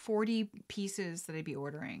 40 pieces that I'd be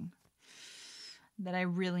ordering that I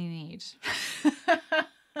really need.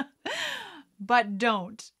 But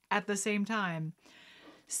don't at the same time.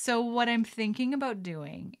 So what I'm thinking about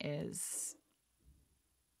doing is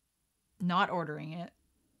not ordering it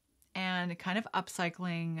and kind of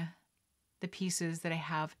upcycling the pieces that I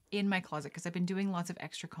have in my closet, because I've been doing lots of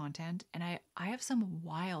extra content, and I have some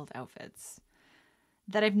wild outfits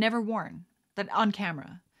that I've never worn, that on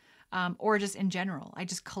camera, or just in general. I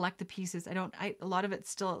just collect the pieces. A lot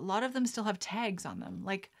of them still have tags on them.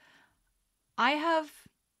 Like, I have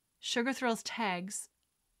Sugar Thrills tags.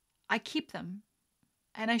 I keep them,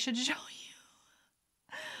 and I should show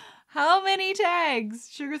you how many tags,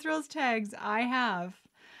 Sugar Thrills tags, I have.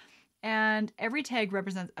 And every tag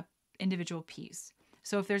represents an individual piece.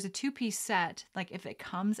 So if there's a 2-piece set, like if it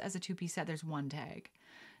comes as a 2-piece set, there's 1 tag.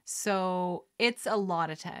 So it's a lot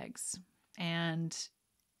of tags, and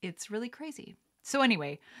it's really crazy. So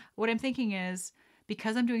anyway, what I'm thinking is,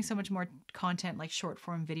 because I'm doing so much more content, like short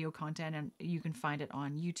form video content, and you can find it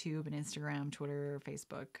on YouTube and Instagram, Twitter,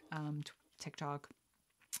 Facebook, TikTok,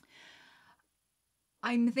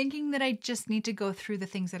 I'm thinking that I just need to go through the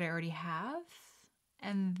things that I already have.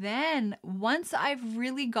 And then once I've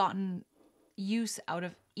really gotten use out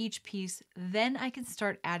of each piece, then I can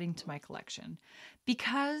start adding to my collection,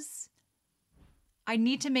 because I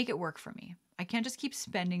need to make it work for me. I can't just keep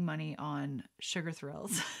spending money on Sugar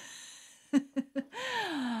Thrills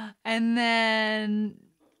and then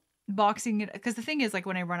boxing it. Because the thing is, like,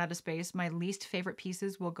 when I run out of space, my least favorite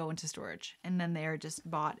pieces will go into storage, and then they're just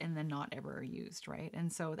bought and then not ever used, right?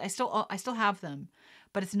 And so I still have them,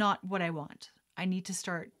 but it's not what I want. I need to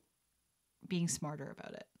start being smarter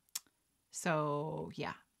about it. So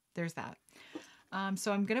yeah, there's that.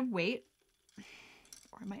 So I'm gonna wait,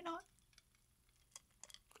 or I might not.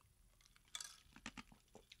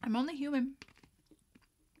 I'm only human,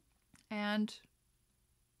 and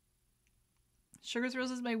Sugar Thrills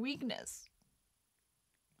is my weakness.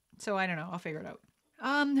 So I don't know. I'll figure it out.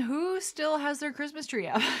 Who still has their Christmas tree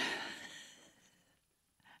up?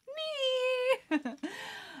 Me.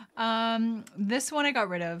 This one I got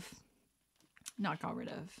rid of. Not got rid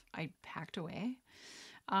of. I packed away.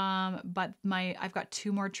 But I've got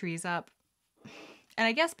 2 more trees up, and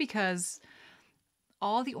I guess because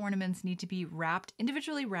all the ornaments need to be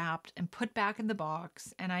individually wrapped and put back in the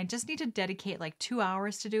box, and I just need to dedicate like 2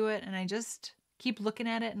 hours to do it, and I just keep looking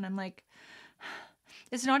at it, and I'm like,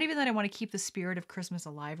 it's not even that I want to keep the spirit of Christmas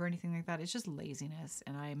alive or anything like that. It's just laziness,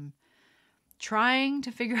 and I'm trying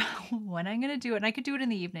to figure out when I'm going to do it. And I could do it in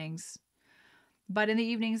the evenings, but in the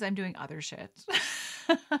evenings I'm doing other shit.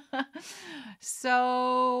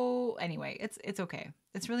 So anyway, it's okay.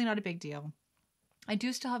 It's really not a big deal. I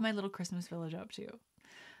do still have my little Christmas village up too,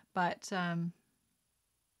 but I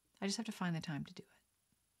just have to find the time to do it.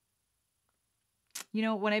 You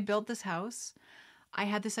know, when I built this house, I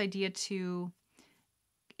had this idea to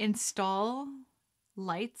install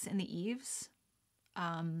lights in the eaves,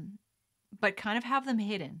 but kind of have them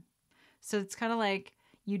hidden. So it's kind of like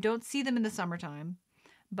you don't see them in the summertime,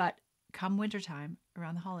 but come wintertime,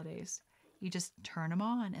 around the holidays, you just turn them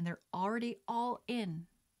on and they're already all in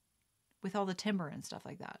with all the timber and stuff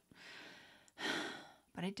like that.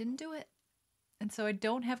 But I didn't do it. And so I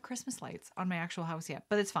don't have Christmas lights on my actual house yet,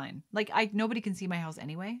 but it's fine. Like, nobody can see my house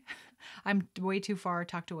anyway. I'm way too far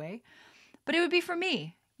tucked away. But it would be for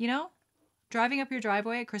me, you know? Driving up your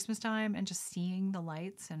driveway at Christmas time and just seeing the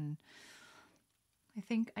lights, and I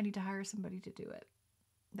think I need to hire somebody to do it.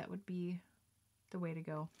 That would be the way to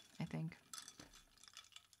go, I think.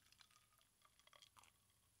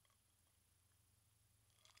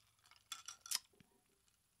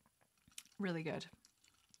 Really good.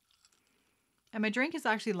 And my drink is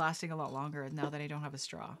actually lasting a lot longer now that I don't have a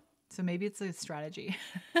straw. So maybe it's a strategy.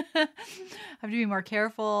 I have to be more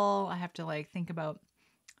careful. I have to think about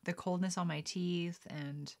the coldness on my teeth,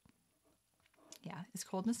 and yeah, is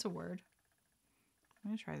coldness a word?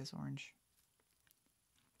 I'm going to try this orange.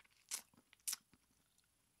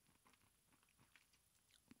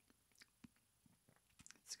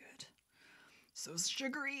 good. So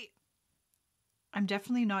sugary. I'm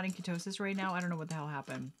definitely not in ketosis right now. I don't know what the hell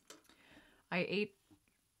happened. I ate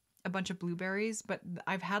a bunch of blueberries, but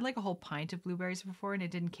I've had like a whole pint of blueberries before and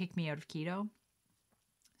it didn't kick me out of keto.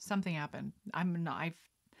 Something happened.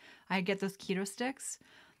 I get those keto sticks.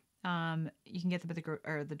 You can get them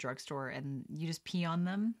at the drugstore and you just pee on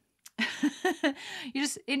them. You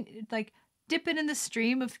just dip it in the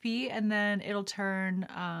stream of pee and then it'll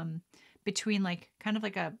turn between like kind of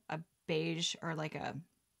like a beige or like a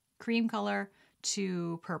cream color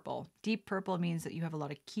to purple. Deep purple means that you have a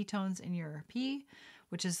lot of ketones in your pee,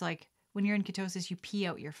 which is like when you're in ketosis, you pee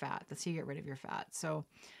out your fat. That's how you get rid of your fat. So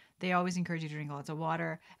they always encourage you to drink lots of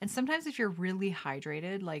water. And sometimes if you're really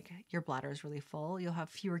hydrated, like your bladder is really full, you'll have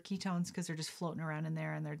fewer ketones because they're just floating around in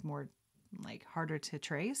there and they're more like harder to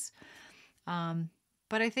trace.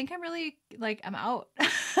 But I think I'm really I'm out.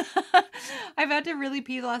 I've had to really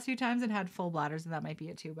pee the last few times and had full bladders, and that might be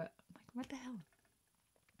it too. But I'm like, what the hell?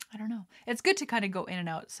 I don't know. It's good to kind of go in and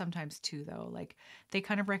out sometimes too, though. Like they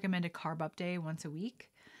kind of recommend a carb up day once a week.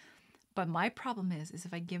 But my problem is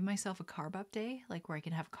if I give myself a carb up day, like where I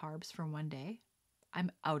can have carbs for one day,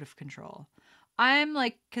 I'm out of control. I'm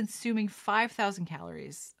like consuming 5,000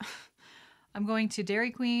 calories. I'm going to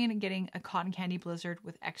Dairy Queen and getting a cotton candy blizzard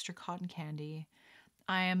with extra cotton candy.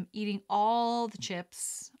 I am eating all the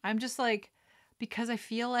chips. I'm just like, because I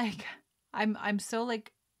feel like I'm so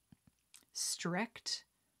like strict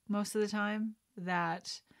most of the time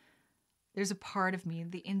that there's a part of me,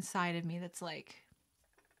 the inside of me that's like,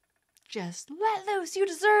 just let loose. You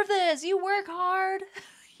deserve this. You work hard.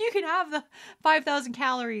 You can have the 5,000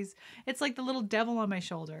 calories. It's like the little devil on my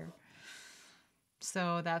shoulder.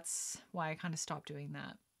 So that's why I kind of stopped doing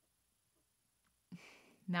that.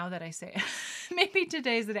 Now that I say it, maybe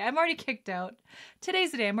today's the day. I'm already kicked out.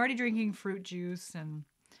 Today's the day. I'm already drinking fruit juice and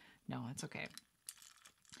no, it's okay.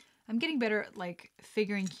 I'm getting better at like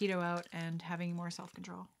figuring keto out and having more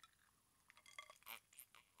self-control.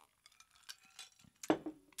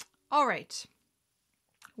 All right.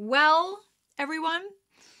 Well, everyone,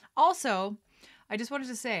 also, I just wanted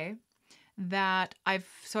to say that I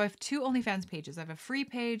have two OnlyFans pages. I have a free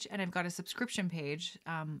page and I've got a subscription page,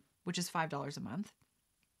 which is $5 a month.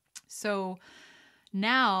 So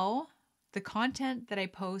now the content that I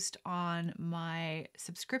post on my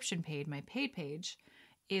subscription page, my paid page,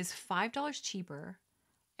 is $5 cheaper.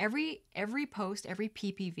 Every post, every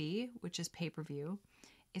PPV, which is pay-per-view,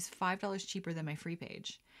 is $5 cheaper than my free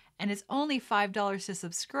page. And it's only $5 to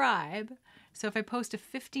subscribe. So if I post a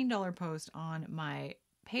 $15 post on my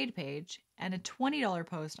paid page and a $20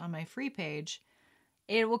 post on my free page,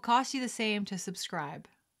 it will cost you the same to subscribe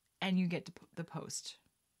and you get the post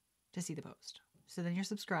to see the post. So then you're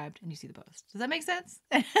subscribed and you see the post. Does that make sense?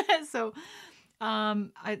 So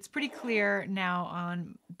it's pretty clear now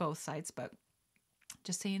on both sites, but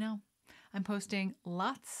just so you know, I'm posting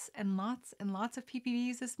lots and lots and lots of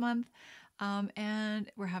PPVs this month. And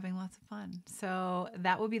we're having lots of fun. So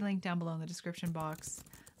that will be linked down below in the description box.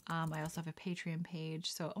 I also have a Patreon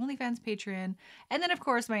page, so OnlyFans, Patreon, and then of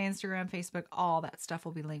course my Instagram, Facebook, all that stuff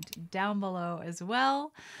will be linked down below as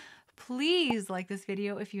well. Please like this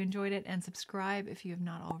video if you enjoyed it and subscribe if you have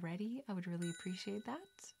not already. I would really appreciate that.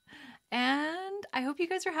 And I hope you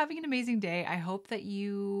guys are having an amazing day. I hope that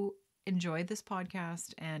you enjoyed this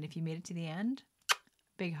podcast, and if you made it to the end,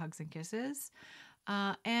 big hugs and kisses.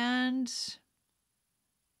 And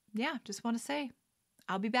yeah, just want to say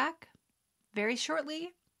I'll be back very shortly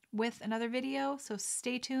with another video. So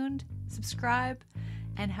stay tuned, subscribe,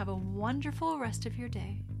 and have a wonderful rest of your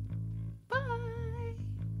day.